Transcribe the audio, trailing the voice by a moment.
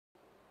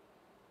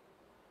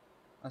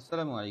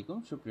আসসালামু আলাইকুম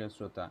সুপ্রিয়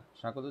শ্রোতা,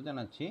 স্বাগত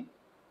জানাচ্ছি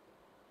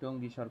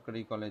টঙ্গী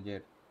সরকারি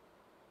কলেজের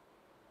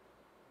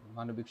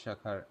মানবিক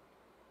শাখার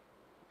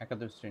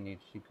একাদশ শ্রেণীর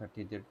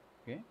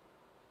শিক্ষার্থীদেরকে।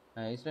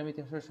 ইসলাম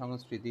ইতিহাস ও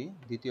সংস্কৃতি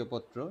দ্বিতীয়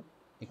পত্র,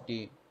 একটি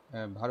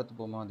ভারত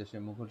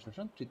উপমহাদেশের মুঘল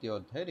শাসন তৃতীয়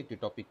অধ্যায়ের একটি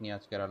টপিক নিয়ে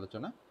আজকের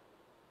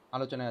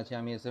আলোচনায় আছি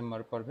আমি SM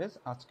পারভেজ।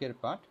 আজকের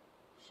পাঠ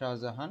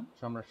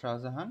সম্রাট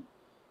শাহজাহান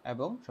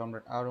এবং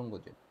সম্রাট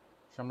আওরঙ্গজেব।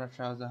 সম্রাট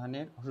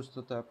শাহজাহানের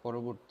অসুস্থতা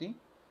পরবর্তী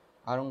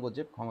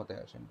আওরঙ্গজেব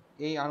ক্ষমতায় আসেন।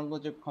 এই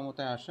আওরঙ্গজেব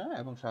ক্ষমতায় আসা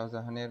এবং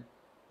শাহজাহানের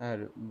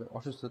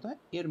অসুস্থতা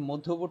এর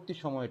মধ্যবর্তী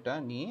সময়টা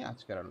নিয়ে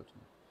আজকের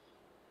আলোচনা।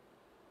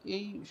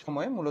 এই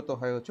সময়ে মূলত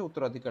হয় হচ্ছে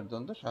উত্তরাধিকার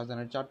দ্বন্দ্ব।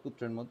 শাহজাহানের 4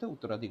 পুত্রের মধ্যে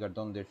উত্তরাধিকার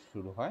দ্বন্দ্বের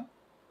শুরু হয়।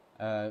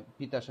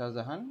 পিতা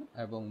শাহজাহান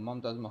এবং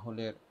মমতাজ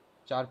মহলের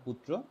 4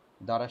 পুত্র,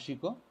 দারা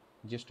শিকো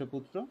জ্যেষ্ঠ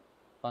পুত্র,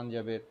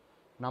 পাঞ্জাবের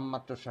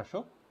নামমাত্র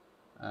শাসক,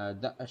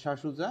 শাহ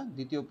সুজা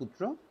দ্বিতীয়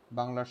পুত্র,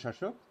 বাংলার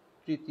শাসক,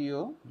 তৃতীয়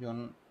জন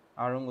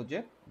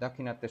আওরঙ্গজেব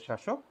দাক্ষিণাত্যের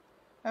শাসক,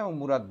 এবং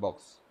মুরাদ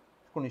বক্স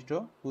কনিষ্ঠ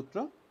পুত্র,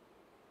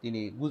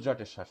 তিনি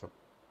গুজরাটের শাসক।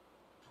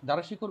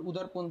 দারা শিকোর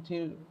উদারপন্থী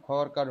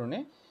হওয়ার কারণে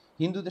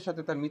হিন্দুদের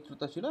সাথে তার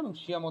মিত্রতা ছিল এবং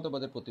শিয়া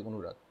মতবাদের প্রতি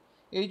অনুরাগ।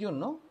 এই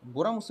জন্য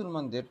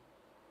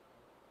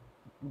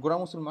গোরা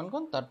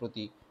মুসলমানগণ তার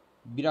প্রতি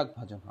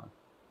বিরাগভাজন হন।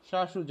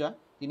 শাহ সুজা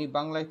তিনি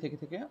বাংলায় থেকে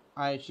থেকে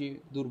আয়েশি,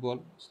 দুর্বল,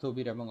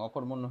 স্থবির এবং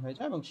অকর্মণ্য হয়ে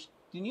যায় এবং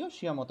তিনিও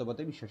শিয়া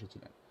মতবাদে বিশ্বাসী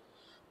ছিলেন।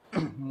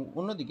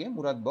 অন্যদিকে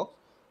মুরাদ বক্স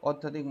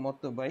অত্যাধিক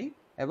মদ্যপায়ী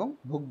এবং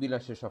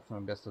ভোগবিলাসে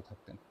সবসময় ব্যস্ত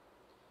থাকতেন।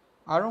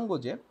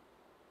 আওরঙ্গজেব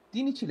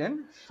তিনি ছিলেন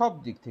সব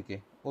দিক থেকে,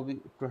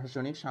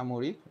 প্রশাসনিক,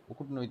 সামরিক ও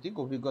কূটনৈতিক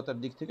অভিজ্ঞতার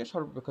দিক থেকে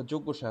সর্বাপেক্ষা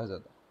যোগ্য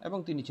শাহজাদা, এবং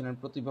তিনি ছিলেন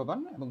প্রতিভাবান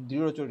এবং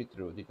দৃঢ়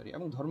চরিত্রের অধিকারী,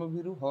 এবং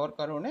ধর্মভীরু হওয়ার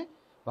কারণে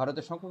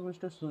ভারতের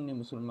সংখ্যাগরিষ্ঠ সুন্নি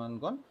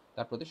মুসলমানগণ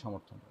তার প্রতি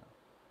সমর্থন করেন।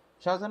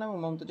 শাহজাহান এবং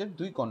মমতাজের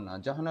 2 কন্যা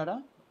জাহানারা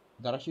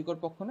দারা শিকোর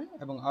পক্ষ নেয়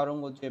এবং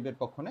আওরঙ্গজেবের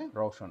পক্ষ নেয়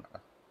রওশনারা।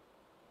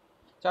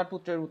 4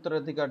 পুত্রের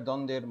উত্তরাধিকার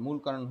দ্বন্দ্বের মূল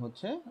কারণ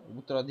হচ্ছে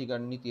উত্তরাধিকার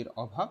নীতির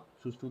অভাব,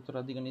 সুষ্ঠু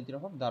উত্তরাধিকার নীতির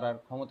অভাব, দারার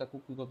ক্ষমতা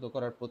কুক্ষিগত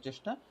করার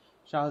প্রচেষ্টা,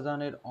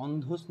 শাহজাহানের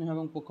অন্ধ স্নেহ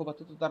এবং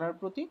পক্ষপাতিত্ব দারার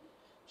প্রতি,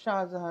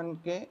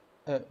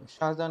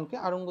 শাহজাহানকে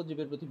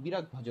আওরঙ্গজেবের প্রতি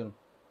বিরাগভাজন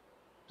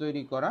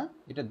তৈরি করা,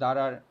 এটা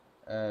দারার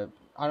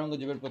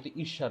আওরঙ্গজেবের প্রতি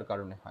ঈর্ষার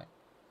কারণে হয়।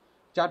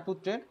 4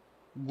 পুত্রের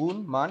গুণ,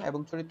 মান এবং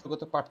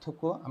চরিত্রগত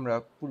পার্থক্য আমরা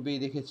পূর্বেই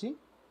দেখেছি,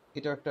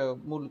 এটা একটা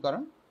মূল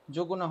কারণ।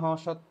 যোগ্য না হওয়া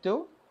সত্ত্বেও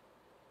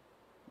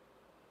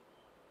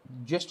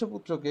জ্যেষ্ঠ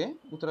পুত্রকে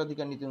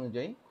উত্তরাধিকার নীতি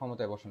অনুযায়ী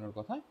ক্ষমতায় বসানোর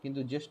কথা, কিন্তু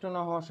জ্যেষ্ঠ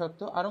না হওয়া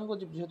সত্ত্বেও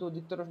আওরঙ্গজেব যেহেতু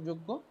অধিকতর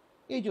যোগ্য,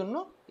 এই জন্য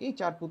এই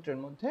 4 পুত্রের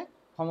মধ্যে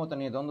ক্ষমতা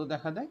নিয়ে দ্বন্দ্ব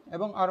দেখা দেয়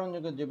এবং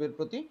আওরঙ্গজেবের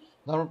প্রতি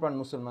ধর্মপ্রাণ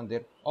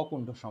মুসলমানদের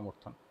অকুণ্ঠ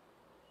সমর্থন।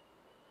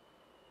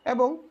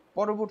 এবং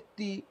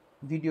পরবর্তী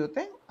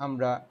ভিডিওতে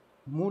আমরা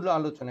মূল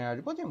আলোচনায়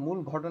আসবো যে মূল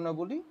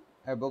ঘটনাবলী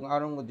এবং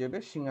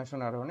আওরঙ্গজেবের সিংহাসন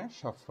আরোহণের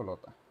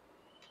সফলতা।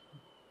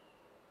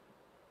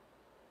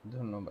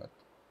 ধন্যবাদ।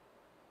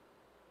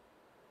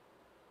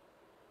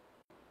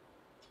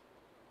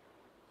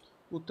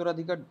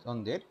 উত্তরাধিকার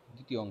দ্বন্দ্বের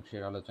দ্বিতীয়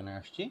অংশের আলোচনায়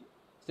আসছি।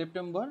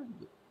 সেপ্টেম্বর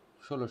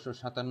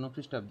 1657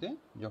 খ্রিস্টাব্দে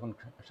যখন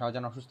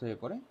শাহজাহান অসুস্থ হয়ে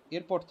পড়ে,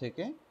 এরপর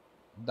থেকে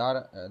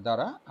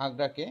দারা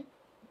আগ্রাকে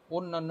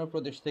অন্যান্য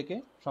প্রদেশ থেকে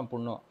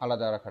সম্পূর্ণ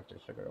আলাদা রাখার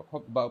চেষ্টা করে,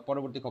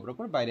 পরবর্তী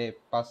খবর বাইরে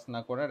পাস না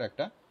করার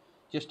একটা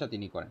চেষ্টা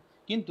তিনি করেন।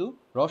 কিন্তু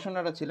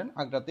রওশনারা ছিলেন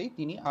আগ্রাতেই,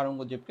 তিনি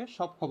আওরঙ্গজেবকে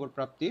সব খবর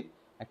প্রাপ্তির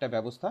একটা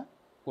ব্যবস্থা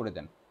করে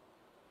দেন।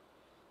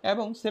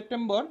 এবং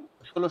সেপ্টেম্বর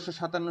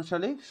 1657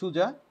 সালে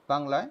সুজা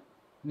বাংলায়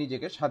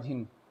নিজেকে স্বাধীন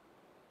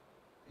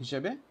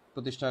হিসেবে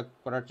প্রতিষ্ঠা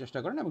করার চেষ্টা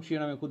করেন এবং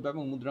শিরোনামে খুতবা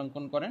এবং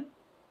মুদ্রাঙ্কন করেন।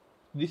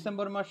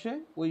 ডিসেম্বর মাসে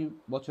ওই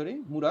বছরই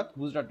মুরাদ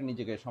গুজরাটে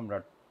নিজেকে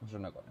সম্রাট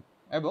ঘোষণা করেন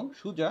এবং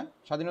সুজা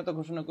স্বাধীনতা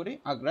ঘোষণা করে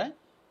আগ্রায়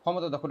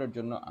ক্ষমতা দখলের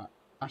জন্য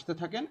আসতে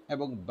থাকেন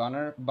এবং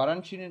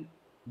বারাণসী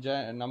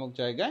নামক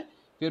জায়গায়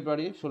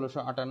ফেব্রুয়ারি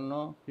 1658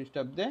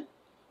 খ্রিস্টাব্দে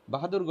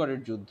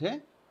বাহাদুরগড়ের যুদ্ধে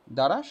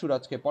দারা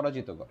সুরাজকে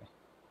পরাজিত করে।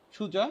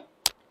 সুজা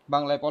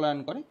বাংলায় পলায়ন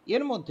করে।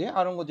 এর মধ্যে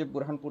আওরঙ্গজেব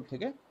বুরহানপুর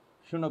থেকে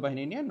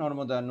সৈন্যবাহিনী নিয়ে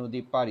নর্মদা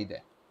নদী পাড়ি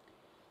দেয়।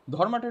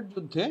 ধর্মাটের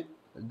যুদ্ধে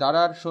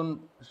দারার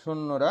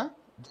সৈন্যরা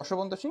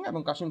যশবন্ত সিং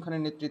এবং কাসিম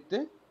খানের নেতৃত্বে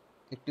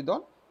একটি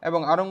দল এবং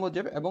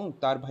আওরঙ্গজেব এবং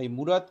তার ভাই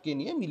মুরাদকে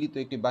নিয়ে মিলিত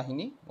একটি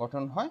বাহিনী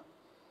গঠন হয়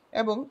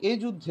এবং এই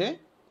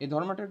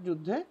ধর্মাটের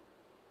যুদ্ধে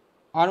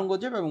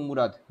আওরঙ্গজেব এবং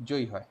মুরাদ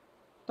জয়ী হয়।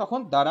 তখন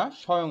দারা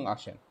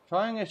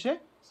স্বয়ং এসে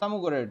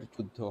সামুগড়ের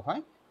যুদ্ধ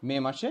হয় মে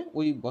মাসে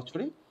ওই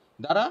বছরই।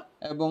 দারা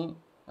এবং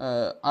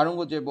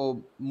আওরঙ্গজেব ও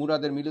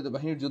মুরাদের মিলিত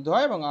বাহিনীর যুদ্ধ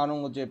হয় এবং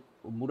আওরঙ্গজেব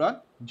মুরাদ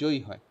জয়ী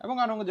হয় এবং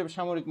আওরঙ্গজেবের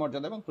সামরিক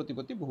মর্যাদা এবং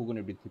প্রতিপত্তি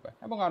বহুগুণে বৃদ্ধি পায়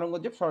এবং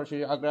আওরঙ্গজেব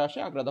সরাসরি আগ্রা আসে,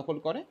 আগ্রা দখল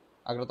করে।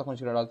 আগ্রা তখন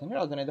ছিল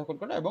রাজধানী দখল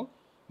করে এবং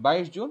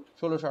 22 জুন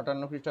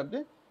 1658 খ্রিস্টাব্দে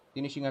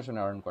তিনি সিংহাসনে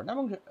আরোহণ করেন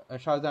এবং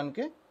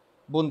শাহজাহানকে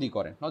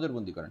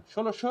নজরবন্দি করেন।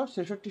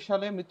 1666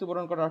 সালে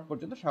মৃত্যুবরণ করার আগ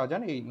পর্যন্ত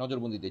শাহজাহান এই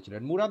নজরবন্দিতে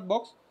ছিলেন। মুরাদ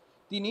বক্স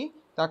তিনি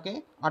তাকে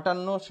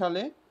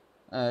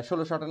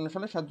 1658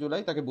 সালে 7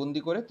 জুলাই তাকে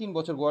বন্দি করে 3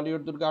 বছর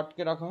গোয়ালিয়র দুর্গে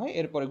আটকে রাখা হয়।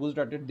 এরপরে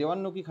গুজরাটের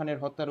দেওয়ানকি খানের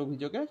হত্যার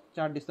অভিযোগে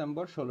 4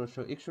 ডিসেম্বর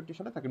 1661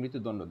 সালে তাকে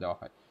মৃত্যুদণ্ড দেওয়া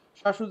হয়।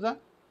 শাহ সুজা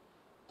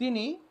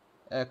তিনি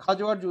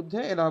খাজোয়ার যুদ্ধে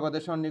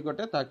এলাহাবাদের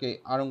সন্নিকটে তাকে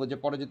আওরঙ্গজেব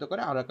পরাজিত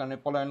করে আরাকানে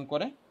পলায়ন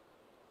করে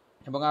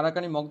এবং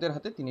আরাকানি মগদের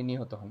হাতে তিনি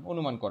নিহত হন,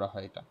 অনুমান করা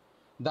হয় এটা।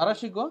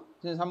 দারাশিকো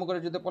তিনি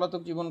সামুগরের যুদ্ধে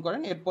পলাতক জীবন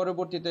করেন। এর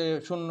পরবর্তীতে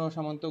সৈন্য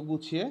সামন্ত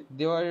গুছিয়ে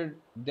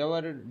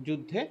দেওয়ারের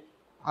যুদ্ধে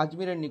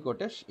আজমিরের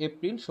নিকটে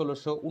এপ্রিল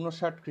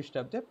 1659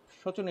 খ্রিস্টাব্দে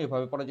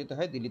শোচনীয়ভাবে পরাজিত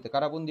হয়, দিল্লিতে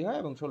কারাবন্দী হয়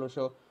এবং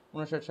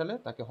 1659 সালে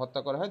তাকে হত্যা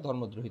করা হয়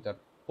ধর্মদ্রোহিতার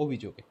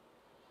অভিযোগে।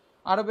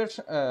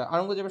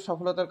 আওরঙ্গজেবের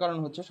সফলতার কারণ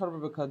হচ্ছে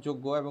সর্বাপেক্ষা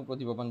যোগ্য এবং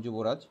প্রতিভাবান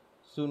যুবরাজ,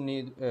 সুন্নি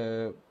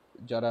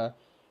যারা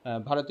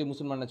ভারতীয়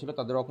মুসলমানরা ছিল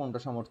তাদের অকুণ্ঠ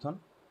সমর্থন,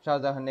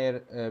 শাহজাহান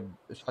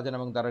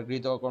এবং দারার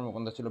গৃহীত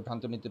কর্মপন্থা ছিল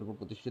ভ্রান্ত নীতির উপর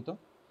প্রতিষ্ঠিত।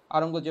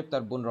 আওরঙ্গজেব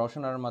তার বোন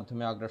রওশনার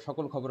মাধ্যমে আগ্রার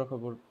সকল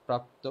খবরাখবর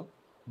প্রাপ্ত,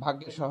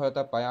 ভাগ্যের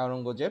সহায়তা পায়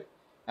আওরঙ্গজেব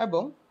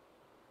এবং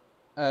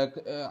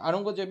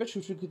আওরঙ্গজেবের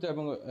সুশিক্ষিত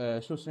এবং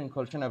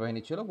সুশৃঙ্খল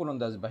সেনাবাহিনী ছিল,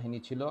 গোলন্দাজ বাহিনী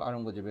ছিল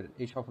আওরঙ্গজেবের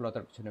এই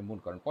সফলতার পিছনে মূল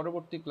কারণ।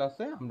 পরবর্তী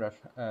ক্লাসে আমরা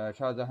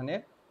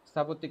শাহজাহানের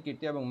স্থাপত্যিক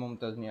কীর্তি এবং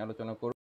মমতাজ নিয়ে আলোচনা করব।